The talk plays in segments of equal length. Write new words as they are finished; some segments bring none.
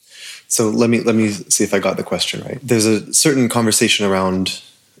So let me see if I got the question right. There's a certain conversation around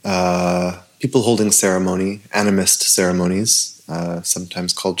people holding ceremony, animist ceremonies,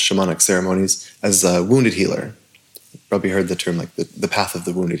 sometimes called shamanic ceremonies, as a wounded healer. Probably heard the term like the path of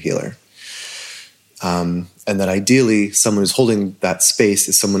the wounded healer. And that ideally someone who's holding that space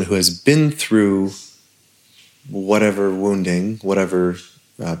is someone who has been through whatever wounding, whatever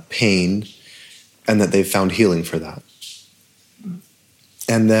pain, and that they've found healing for that.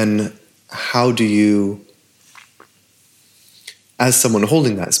 And then how do you, as someone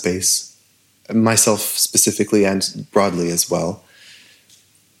holding that space, myself specifically and broadly as well,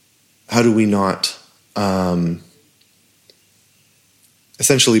 how do we not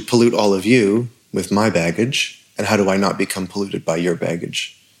essentially pollute all of you with my baggage, and how do I not become polluted by your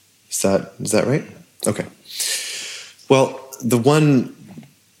baggage? Is that right? Okay. Well, the one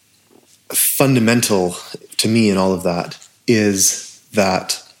fundamental to me in all of that is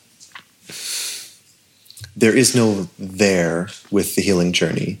that there is no there with the healing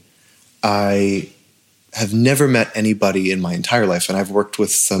journey. I have never met anybody in my entire life, and I've worked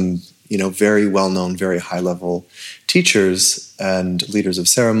with some, very well-known, very high-level teachers and leaders of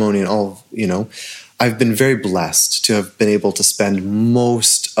ceremony and all, I've been very blessed to have been able to spend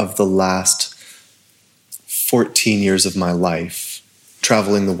most of the last 14 years of my life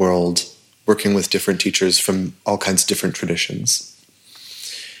traveling the world, working with different teachers from all kinds of different traditions.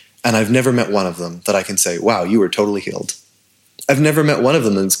 And I've never met one of them that I can say, wow, you are totally healed. I've never met one of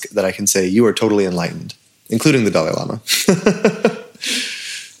them that I can say, you are totally enlightened, including the Dalai Lama.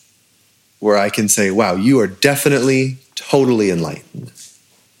 Where I can say, wow, you are definitely totally enlightened.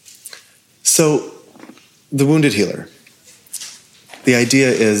 So, the wounded healer. The idea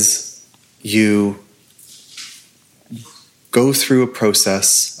is you go through a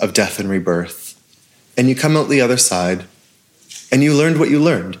process of death and rebirth, and you come out the other side, and you learned what you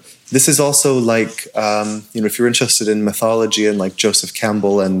learned. This is also like, if you're interested in mythology and like Joseph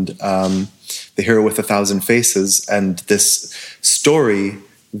Campbell and The Hero with 1,000 Faces, and this story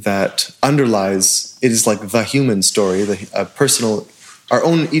that underlies, it is like the human story, the personal, our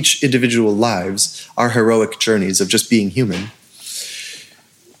own, each individual lives, our heroic journeys of just being human.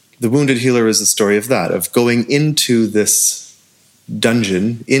 The wounded healer is the story of that, of going into this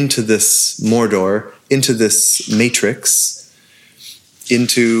dungeon, into this Mordor, into this matrix,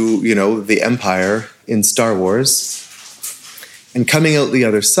 into, the Empire in Star Wars, and coming out the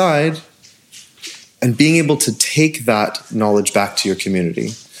other side and being able to take that knowledge back to your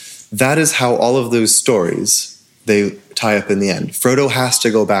community. That is how all of those stories, they tie up in the end. Frodo has to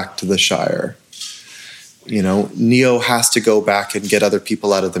go back to the Shire. Neo has to go back and get other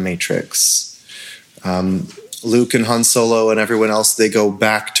people out of the Matrix. Luke and Han Solo and everyone else, they go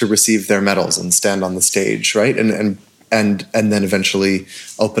back to receive their medals and stand on the stage, right? And then eventually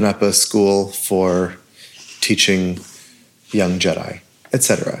open up a school for teaching young Jedi,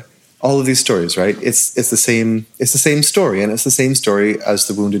 etc. All of these stories, right? It's the same story, and it's the same story as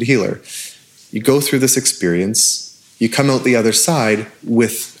the wounded healer. You go through this experience, you come out the other side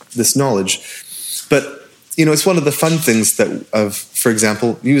with this knowledge. But it's one of the fun things for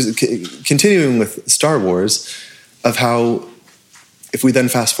example, continuing with Star Wars, of how if we then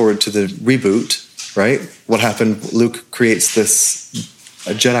fast forward to the reboot, right? What happened? Luke creates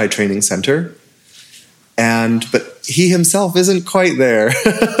a Jedi training center, but he himself isn't quite there.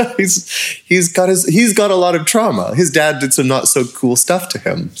 he's got a lot of trauma. His dad did some not so cool stuff to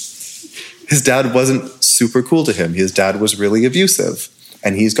him. His dad wasn't super cool to him. His dad was really abusive,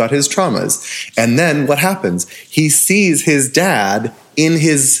 and he's got his traumas. And then what happens? He sees his dad in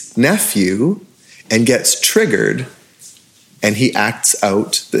his nephew and gets triggered, and he acts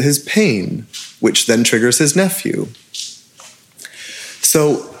out his pain, which then triggers his nephew.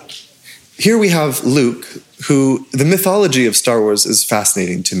 So here we have Luke, who the mythology of Star Wars is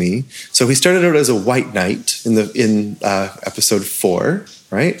fascinating to me. So he started out as a white knight in episode 4,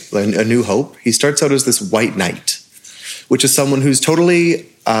 right? A New Hope. He starts out as this white knight, which is someone who's totally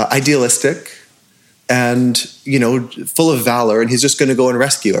idealistic and, full of valor, and he's just going to go and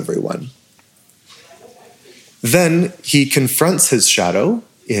rescue everyone. Then he confronts his shadow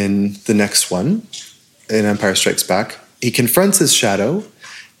in the next one, in Empire Strikes Back. He confronts his shadow,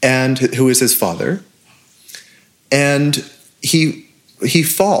 and who is his father, and he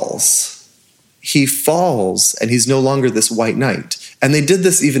falls. He falls, and he's no longer this white knight. And they did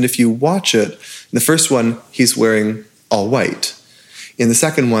this even if you watch it. In the first one, he's wearing all white. In the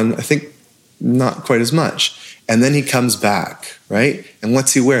second one, I think not quite as much. And then he comes back, right? And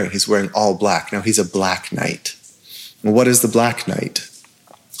what's he wearing? He's wearing all black. Now he's a black knight. And what is the black knight?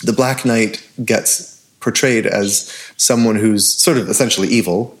 The black knight gets portrayed as someone who's sort of essentially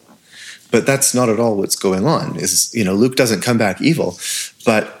evil, But that's not at all what's going on. Luke doesn't come back evil,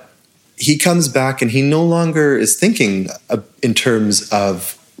 but he comes back and he no longer is thinking in terms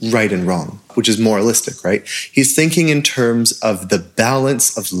of right and wrong, which is moralistic, right? He's thinking in terms of the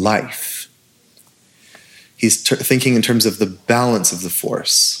balance of life. He's thinking in terms of the balance of the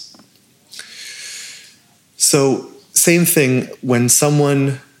force. So, same thing when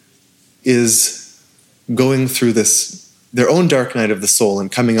someone is going through their own dark night of the soul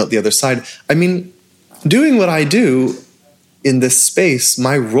and coming out the other side. I mean, doing what I do in this space,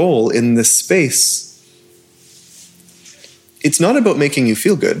 my role in this space, it's not about making you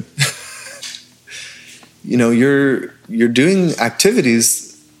feel good. You're doing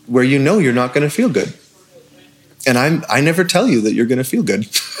activities where you're not going to feel good. And I never tell you that you're going to feel good.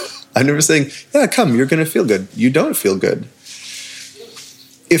 I'm never saying, yeah, come, you're going to feel good. You don't feel good.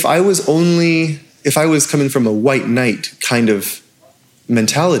 If I was coming from a white knight kind of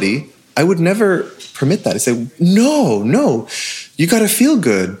mentality, I would never permit that. I say, no, you got to feel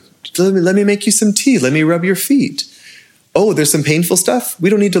good. Let me make you some tea. Let me rub your feet. Oh, there's some painful stuff? We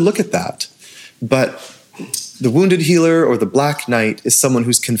don't need to look at that. But the wounded healer or the black knight is someone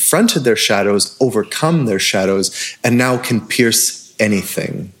who's confronted their shadows, overcome their shadows, and now can pierce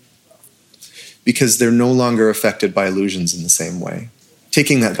anything because they're no longer affected by illusions in the same way.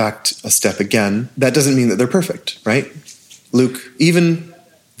 Taking that back a step again, that doesn't mean that they're perfect, right? Luke, even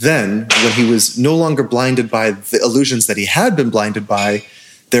then, when he was no longer blinded by the illusions that he had been blinded by,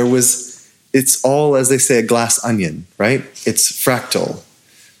 it's all, as they say, a glass onion, right? It's fractal.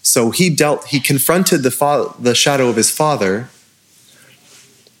 So he confronted the shadow of his father,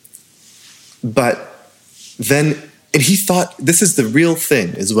 but then, and he thought, this is the real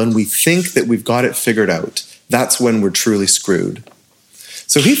thing, is when we think that we've got it figured out, that's when we're truly screwed.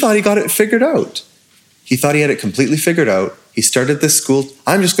 So he thought he got it figured out. He thought he had it completely figured out. He started this school.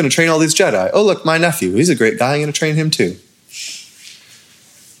 I'm just going to train all these Jedi. Oh, look, my nephew, he's a great guy. I'm going to train him too.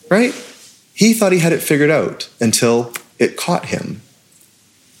 Right? He thought he had it figured out until it caught him.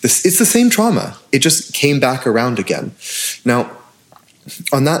 It's the same trauma. It just came back around again. Now,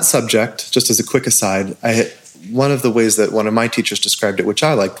 on that subject, just as a quick aside, one of the ways that one of my teachers described it, which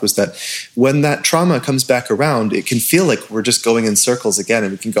I liked, was that when that trauma comes back around, it can feel like we're just going in circles again.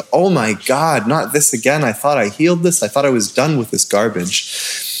 And we can go, oh my God, not this again. I thought I healed this. I thought I was done with this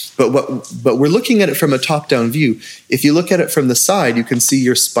garbage. But we're looking at it from a top-down view. If you look at it from the side, you can see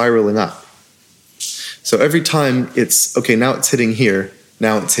you're spiraling up. So every time it's, okay, now it's hitting here,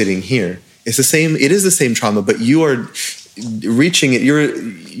 now it's hitting here. It is the same trauma, but you are reaching it,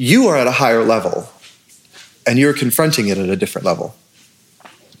 you are at a higher level. And you're confronting it at a different level.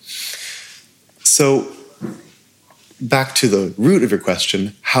 So, back to the root of your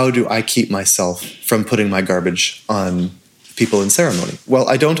question, how do I keep myself from putting my garbage on people in ceremony? Well,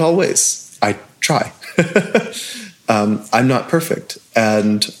 I don't always. I try. I'm not perfect.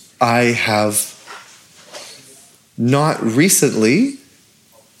 And I have not recently,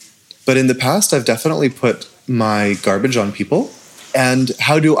 but in the past, I've definitely put my garbage on people. And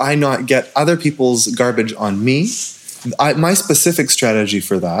how do I not get other people's garbage on me? My specific strategy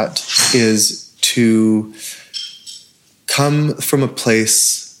for that is to come from a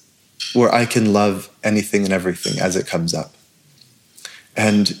place where I can love anything and everything as it comes up.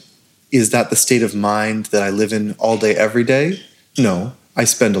 And is that the state of mind that I live in all day, every day? No, I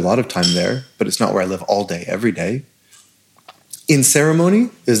spend a lot of time there, but it's not where I live all day, every day. In ceremony,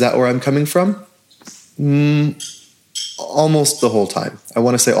 is that where I'm coming from? Almost the whole time. I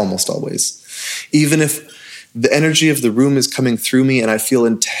want to say almost always. Even if the energy of the room is coming through me and I feel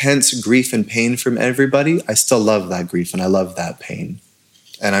intense grief and pain from everybody, I still love that grief and I love that pain.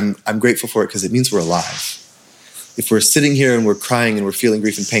 And I'm grateful for it because it means we're alive. If we're sitting here and we're crying and we're feeling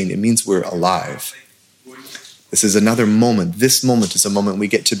grief and pain, it means we're alive. This is another moment. This moment is a moment we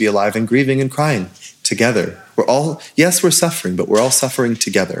get to be alive and grieving and crying together. We're suffering, but we're all suffering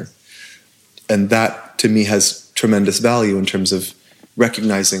together. And that, to me, has tremendous value in terms of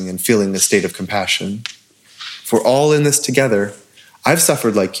recognizing and feeling a state of compassion. If we're all in this together, I've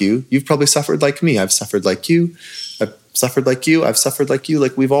suffered like you. You've probably suffered like me. I've suffered like you. I've suffered like you. I've suffered like you.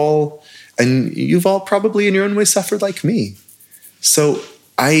 Like we've all, and you've all probably in your own way suffered like me. So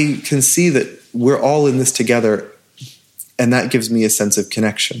I can see that we're all in this together, and that gives me a sense of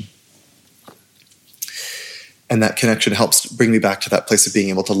connection. And that connection helps bring me back to that place of being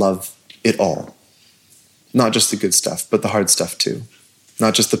able to love it all. Not just the good stuff, but the hard stuff too.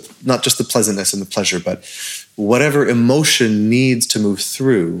 Not just the pleasantness and the pleasure, but whatever emotion needs to move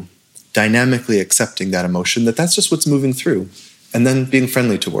through, dynamically accepting that emotion, that's just what's moving through, and then being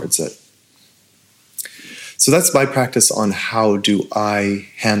friendly towards it. So that's my practice on how do I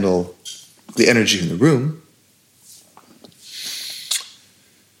handle the energy in the room,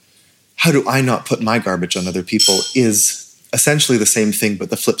 how do I not put my garbage on other people is essentially the same thing, but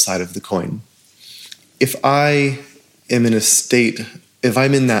the flip side of the coin. If I am in a state, if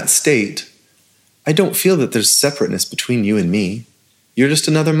I'm in that state, I don't feel that there's separateness between you and me. You're just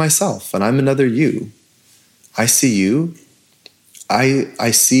another myself, and I'm another you. I see you.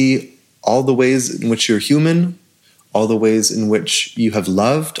 I see all the ways in which you're human, all the ways in which you have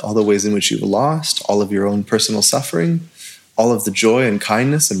loved, all the ways in which you've lost, all of your own personal suffering, all of the joy and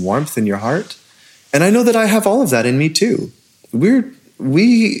kindness and warmth in your heart. And I know that I have all of that in me too.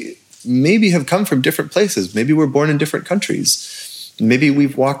 We maybe have come from different places. Maybe we're born in different countries. Maybe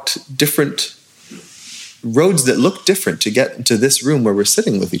we've walked different roads that look different to get into this room where we're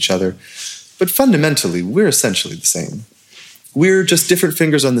sitting with each other. But fundamentally, we're essentially the same. We're just different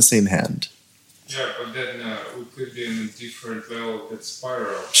fingers on the same hand. Yeah, but then we could be in a different level of that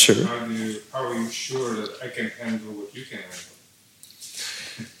spiral. Sure. How are you sure that I can handle what you can handle?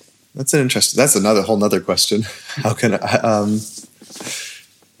 That's another whole nother question. How can I,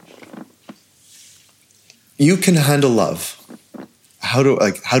 you can handle love. How do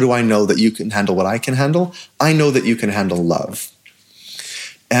I know that you can handle what I can handle? I know that you can handle love.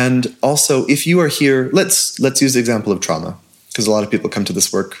 And also, if you are here, let's use the example of trauma, because a lot of people come to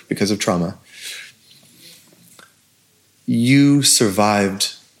this work because of trauma. You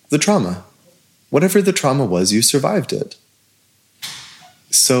survived the trauma. Whatever the trauma was, you survived it.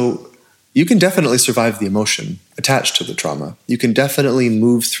 So you can definitely survive the emotion attached to the trauma. You can definitely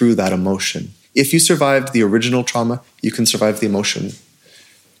move through that emotion. If you survived the original trauma, you can survive the emotion.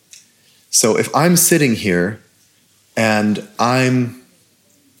 So if I'm sitting here and I'm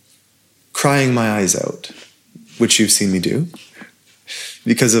crying my eyes out, which you've seen me do,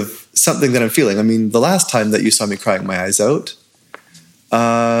 because of something that I'm feeling. I mean, the last time that you saw me crying my eyes out,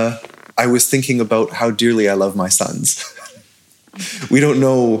 I was thinking about how dearly I love my sons. We don't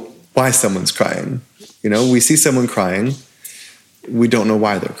know why someone's crying. You know, we see someone crying, we don't know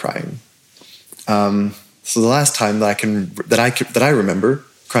why they're crying. So the last time that I remember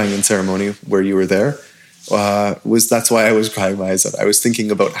crying in ceremony where you were there that's why I was crying my eyes out. I was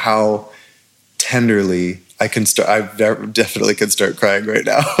thinking about how tenderly I definitely can start crying right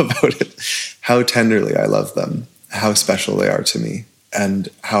now about it. How tenderly I love them, how special they are to me, and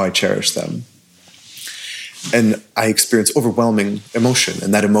how I cherish them. And I experience overwhelming emotion,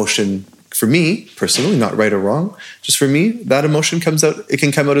 and that emotion, for me personally, not right or wrong, just for me, that emotion comes out. It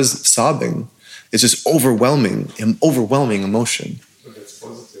can come out as sobbing. It's just overwhelming emotion. But that's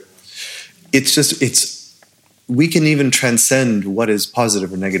positive. We can even transcend what is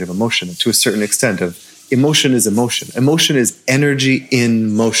positive or negative emotion to a certain extent of emotion is emotion. Emotion is energy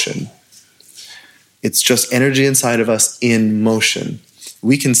in motion. It's just energy inside of us in motion.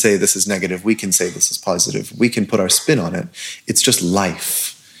 We can say this is negative. We can say this is positive. We can put our spin on it. It's just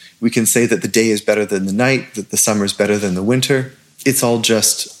life. We can say that the day is better than the night, that the summer is better than the winter. It's all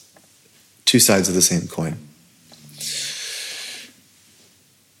just two sides of the same coin.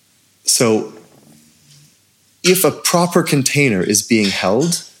 So if a proper container is being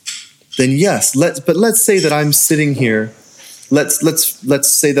held, then yes, let's say that I'm sitting here. Let's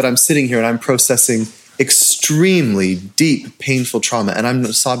say that I'm sitting here and I'm processing extremely deep, painful trauma, and I'm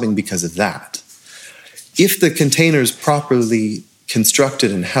sobbing because of that. If the container is properly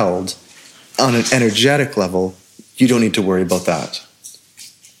constructed and held on an energetic level, you don't need to worry about that.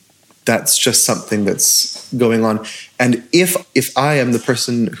 That's just something that's going on. And if I am the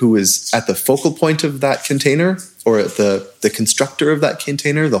person who is at the focal point of that container, or at the constructor of that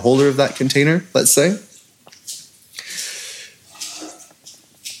container, the holder of that container, let's say,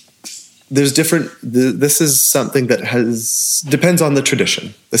 there's different. This is something that depends on the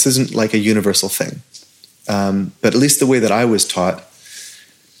tradition. This isn't like a universal thing, but at least the way that I was taught,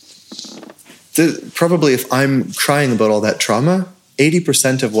 probably if I'm crying about all that trauma,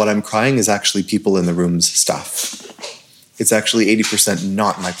 80% of what I'm crying is actually people in the room's stuff. It's actually 80%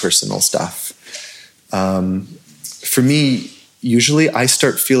 not my personal stuff. For me, usually I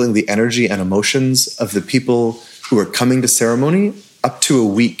start feeling the energy and emotions of the people who are coming to ceremony up to a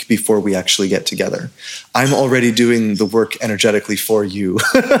week before we actually get together. I'm already doing the work energetically for you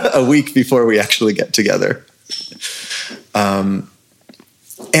a week before we actually get together. And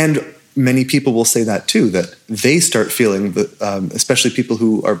many people will say that too, that they start feeling, especially people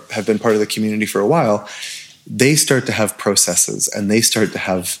who have been part of the community for a while, they start to have processes and they start to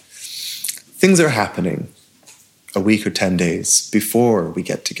have things are happening a week or 10 days before we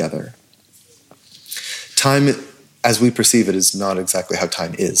get together. Time, as we perceive it, is not exactly how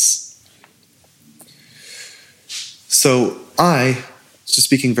time is. So I just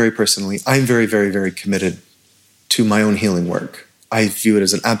speaking very personally, I'm very, very, very committed to my own healing work. I view it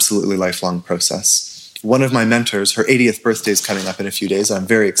as an absolutely lifelong process. One of my mentors, her 80th birthday is coming up in a few days. I'm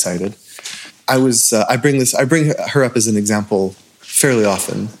very excited. I bring her up as an example fairly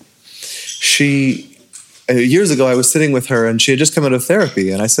often. Years ago, I was sitting with her and she had just come out of therapy.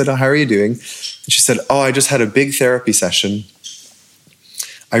 And I said, "Oh, how are you doing?" And she said, "Oh, I just had a big therapy session.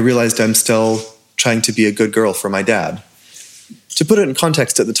 I realized I'm still trying to be a good girl for my dad." To put it in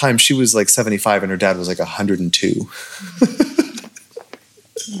context, at the time, she was like 75 and her dad was like 102.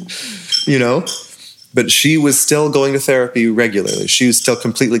 You know? But she was still going to therapy regularly. She was still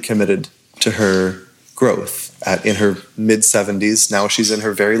completely committed to her growth in her mid-70s. Now she's in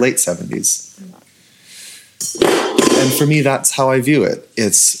her very late 70s. And for me, that's how I view it.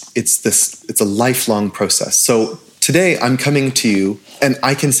 It's a lifelong process. So today I'm coming to you, and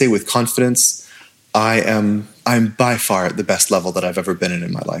I can say with confidence, I'm by far at the best level that I've ever been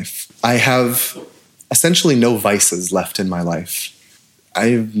in my life. I have essentially no vices left in my life.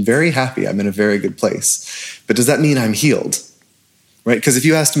 I'm very happy. I'm in a very good place. But does that mean I'm healed? Right? Because if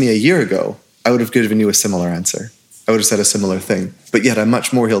you asked me a year ago, I would have given you a similar answer. I would have said a similar thing. But yet I'm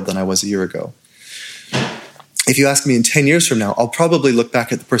much more healed than I was a year ago. If you ask me in 10 years from now, I'll probably look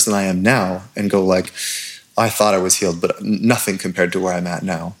back at the person I am now and go like, I thought I was healed, but nothing compared to where I'm at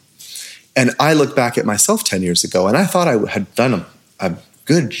now. And I look back at myself 10 years ago and I thought I had done a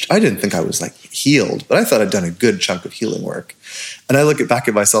good, I didn't think I was like healed, but I thought I'd done a good chunk of healing work. And I look back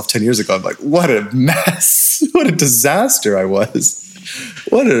at myself 10 years ago, I'm like, what a mess, what a disaster I was.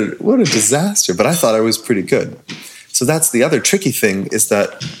 What a disaster. But I thought I was pretty good. So that's the other tricky thing, is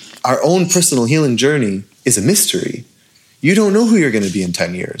that our own personal healing journey is a mystery. You don't know who you're going to be in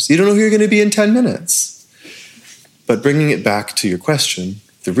 10 years. You don't know who you're going to be in 10 minutes. But bringing it back to your question,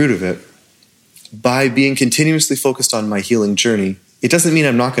 the root of it, by being continuously focused on my healing journey, it doesn't mean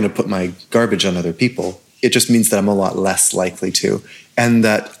I'm not going to put my garbage on other people. It just means that I'm a lot less likely to, and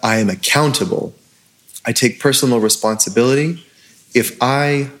that I am accountable. I take personal responsibility. If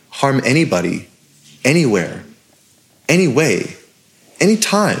I harm anybody, anywhere, any way, any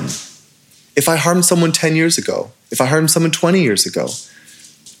time, if I harmed someone 10 years ago, if I harmed someone 20 years ago,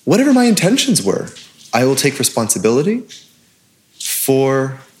 whatever my intentions were, I will take responsibility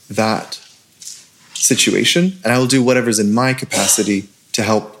for that situation, and I will do whatever's in my capacity to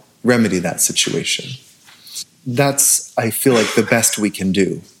help remedy that situation. That's, I feel like, the best we can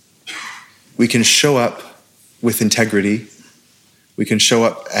do. We can show up with integrity. We can show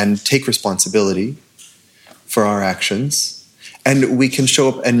up and take responsibility for our actions. And we can show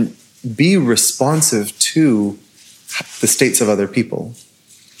up and be responsive to the states of other people.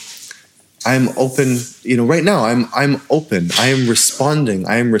 I'm open, right now I'm open. I am responding.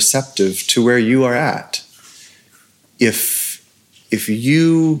 I am receptive to where you are at. If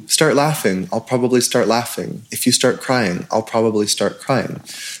you start laughing, I'll probably start laughing. If you start crying, I'll probably start crying.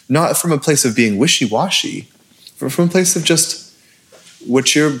 Not from a place of being wishy-washy, but from a place of just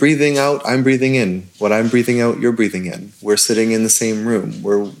what you're breathing out, I'm breathing in. What I'm breathing out, you're breathing in. We're sitting in the same room.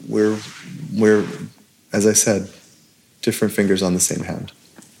 We're, as I said, different fingers on the same hand.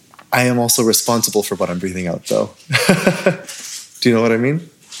 I am also responsible for what I'm breathing out, though. Do you know what I mean?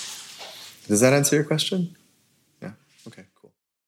 Does that answer your question?